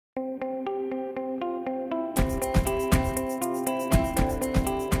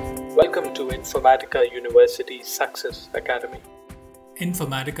Welcome to Informatica University's Success Academy.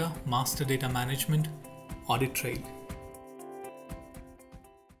 Informatica Master Data Management Audit Trail.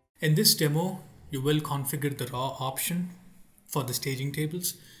 In this demo, you will configure the raw option for the staging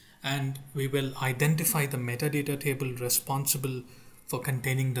tables, and we will identify the metadata table responsible for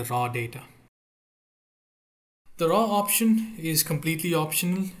containing the raw data. The raw option is completely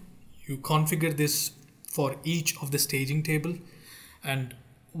optional. You configure this for each of the staging table, and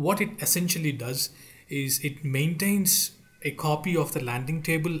what it essentially does is it maintains a copy of the landing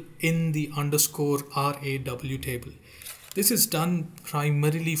table in the _RAW table. This is done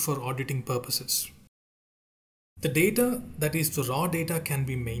primarily for auditing purposes. The data, that is the raw data, can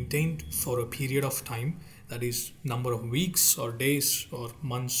be maintained for a period of time, that is number of weeks or days or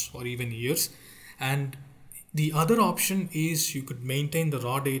months or even years. And the other option is you could maintain the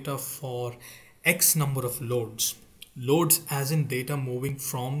raw data for X number of loads. Loads as in data moving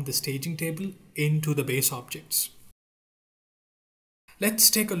from the staging table into the base objects. Let's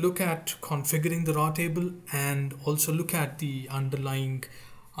take a look at configuring the raw table and also look at the underlying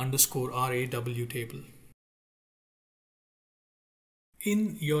 _RAW table.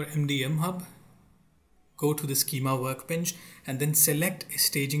 In your MDM hub, go to the schema workbench and then select a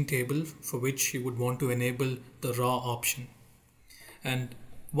staging table for which you would want to enable the raw option. And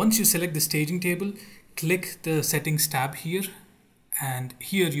once you select the staging table, click the settings tab here, and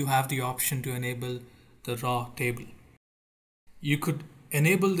here you have the option to enable the raw table. You could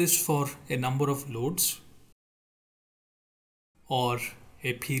enable this for a number of loads or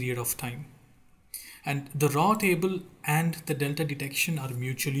a period of time. And the raw table and the delta detection are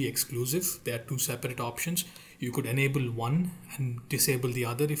mutually exclusive. They are two separate options. You could enable one and disable the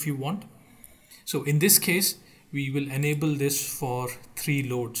other if you want. So in this case, we will enable this for 3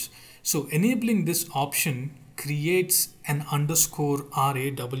 loads. So enabling this option creates an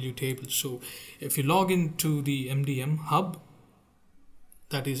 _RAW table. So if you log into the MDM hub,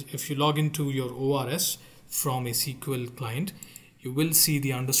 that is, if you log into your ORS from a SQL client, you will see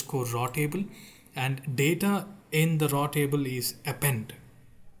the _raw table, and data in the raw table is append.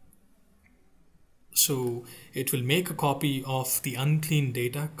 So it will make a copy of the unclean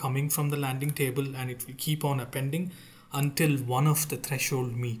data coming from the landing table, and it will keep on appending until one of the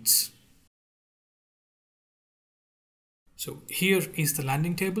threshold meets. So here is the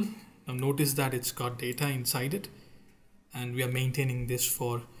landing table. Now notice that it's got data inside it, and we are maintaining this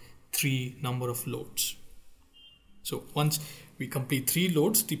for 3 number of loads. So once we complete 3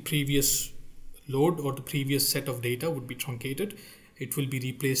 loads, the previous load or the previous set of data would be truncated. It will be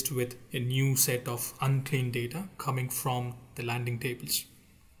replaced with a new set of unclean data coming from the landing tables.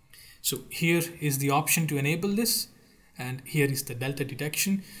 So here is the option to enable this, and here is the delta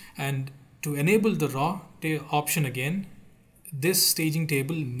detection. And to enable the raw option again, this staging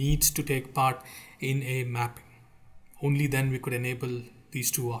table needs to take part in a mapping. Only then we could enable these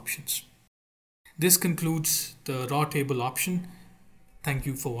 2 options. This concludes the raw table option. Thank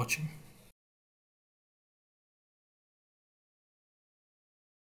you for watching.